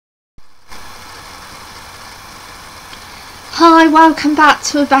Hi, welcome back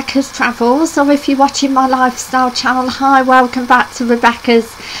to Rebecca's Travels, or if you're watching my lifestyle channel, hi, welcome back to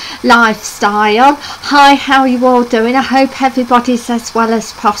Rebecca's Lifestyle. Hi, how are you all doing? I hope everybody's as well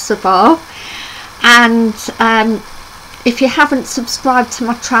as possible. And if you haven't subscribed to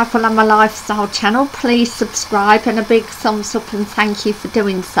my travel and my lifestyle channel, please subscribe, and a big thumbs up and thank you for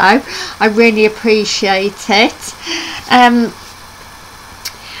doing so. I really appreciate it.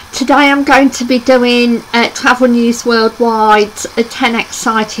 Today I'm going to be doing Travel News Worldwide 10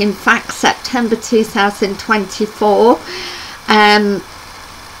 Exciting Facts, September 2024,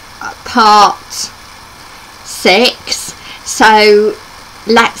 part 6. So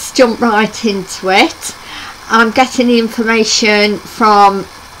let's jump right into it. I'm getting the information from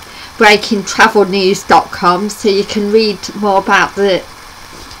breakingtravelnews.com, so you can read more about the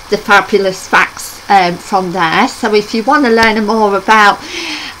fabulous facts from there. So if you want to learn more about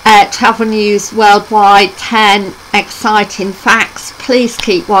Travel News Worldwide 10 Exciting Facts, please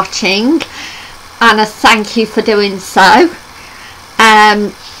keep watching, and I thank you for doing so.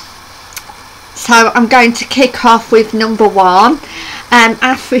 So I'm going to kick off with number 1.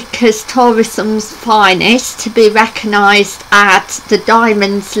 Africa's tourism's finest to be recognised at the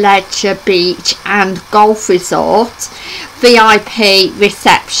Diamonds Leisure Beach and Golf Resort VIP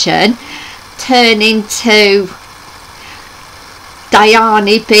reception, turning to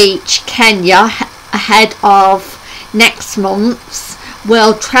Diani Beach, Kenya, ahead of next month's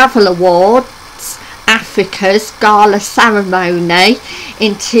World Travel Awards Africa's gala ceremony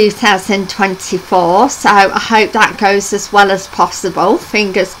in 2024. So I hope that goes as well as possible,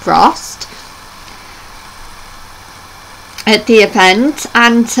 fingers crossed, at the event.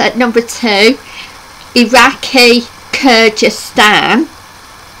 And number 2, Iraqi Kurdistan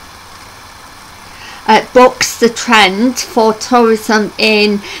books the trend for tourism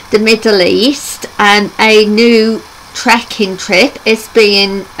in the Middle East, and a new trekking trip is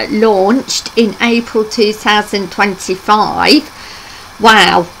being launched in April 2025.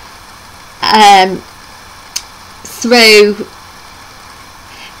 Wow. Through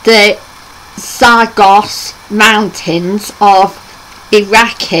the Zagros Mountains of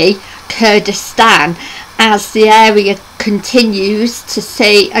Iraqi Kurdistan, as the area continues to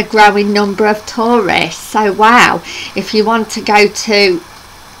see a growing number of tourists. So wow, if you want to go to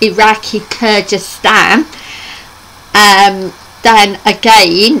Iraqi Kurdistan, then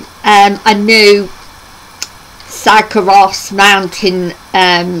again a new Zagros mountain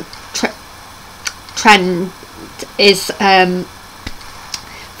trend is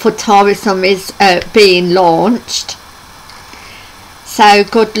for tourism is being launched. So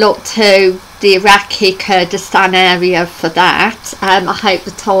good luck to the Iraqi Kurdistan area for that. I hope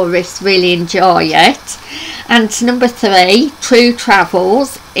the tourists really enjoy it. And number 3, True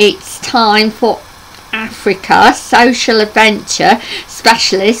Travels, it's time for Africa social adventure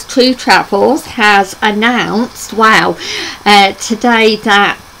specialist True Travels has announced, wow, today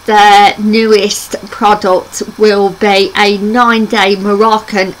that their newest product will be a 9-day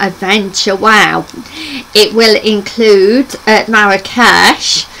Moroccan adventure. Wow. It will include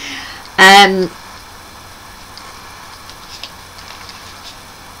Marrakesh,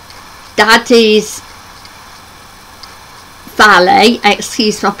 Daddy's Valley,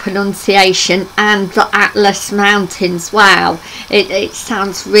 excuse my pronunciation, and the Atlas Mountains. Wow, it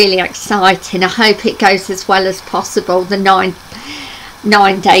sounds really exciting. I hope it goes as well as possible, the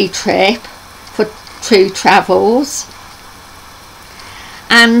 9-day trip for True Travels.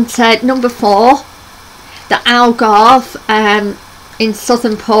 And number 4, the Algarve in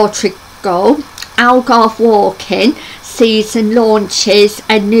southern Portugal, Algarve walking season launches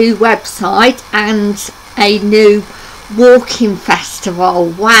a new website and a new walking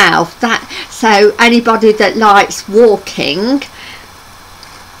festival. Wow, that, so anybody that likes walking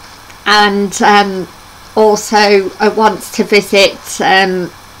and also wants to visit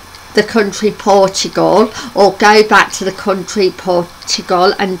the country Portugal, or go back to the country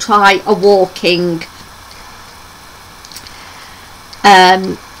Portugal and try a walking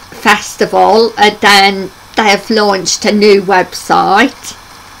festival, then they have launched a new website.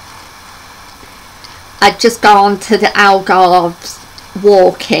 I just go on to the Algarve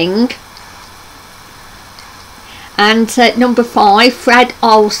walking. And number 5, Fred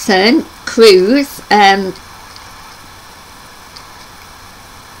Olsen cruise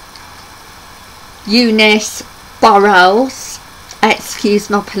Eunice Burrows, excuse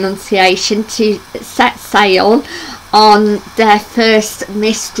my pronunciation, to set sail on their first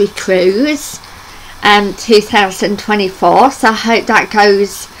mystery cruise 2024. So I hope that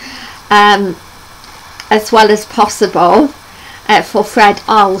goes as well as possible for Fred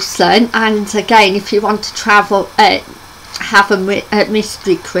Olsen. And again, if you want to travel have a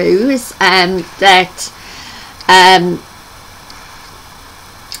mystery cruise that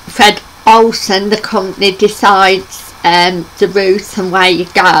Fred Olsen, the company, decides the route and where you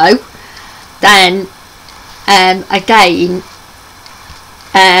go, then again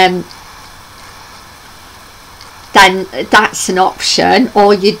then that's an option,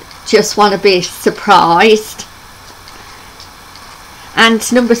 or you just want to be surprised. And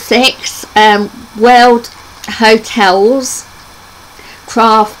number 6, World Hotels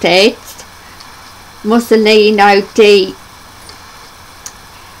crafted Mussolino di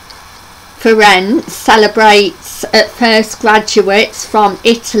Firenze celebrates at first graduates from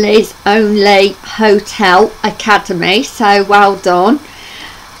Italy's only hotel academy, so well done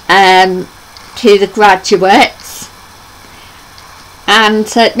to the graduates. And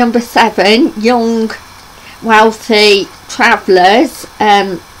at number 7, young wealthy travellers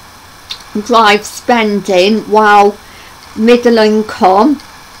drive spending while middle income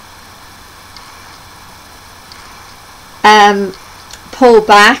pull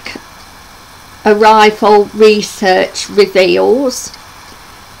back, arrival research reveals.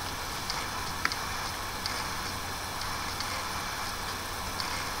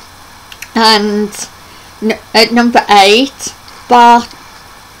 And at number 8, Barteles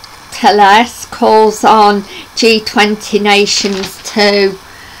calls on G20 nations to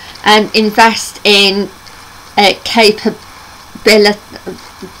invest in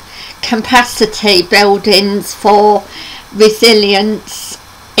capacity buildings for resilience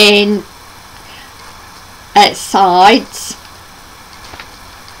in sides.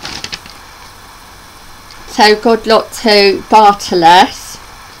 So good luck to Barteles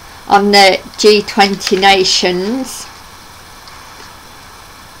on the G20 nations.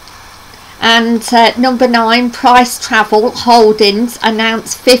 And number 9, Price Travel Holdings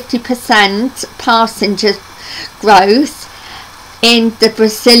announced 50% passenger growth in the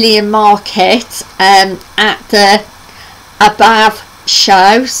Brazilian market at the above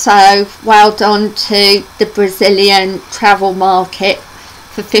show. So well done to the Brazilian travel market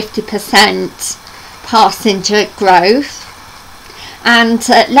for 50% passenger growth. And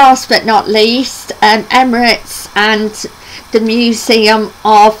last but not least, Emirates and the Museum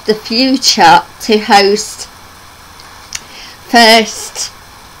of the Future to host first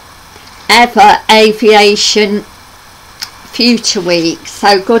ever Aviation Future Week.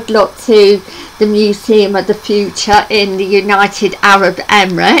 So good luck to the Museum of the Future in the United Arab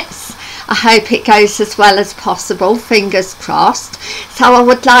Emirates. I hope it goes as well as possible, fingers crossed. So I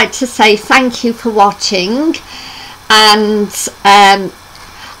would like to say thank you for watching, and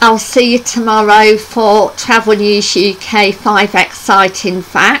I'll see you tomorrow for Travel News UK 5 Exciting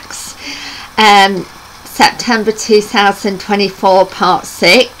Facts, September 2024 part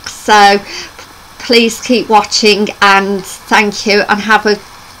 6. So please keep watching, and thank you, and have a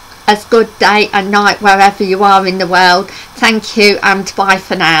good day and night wherever you are in the world. Thank you, and bye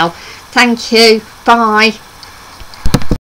for now. Thank you, bye.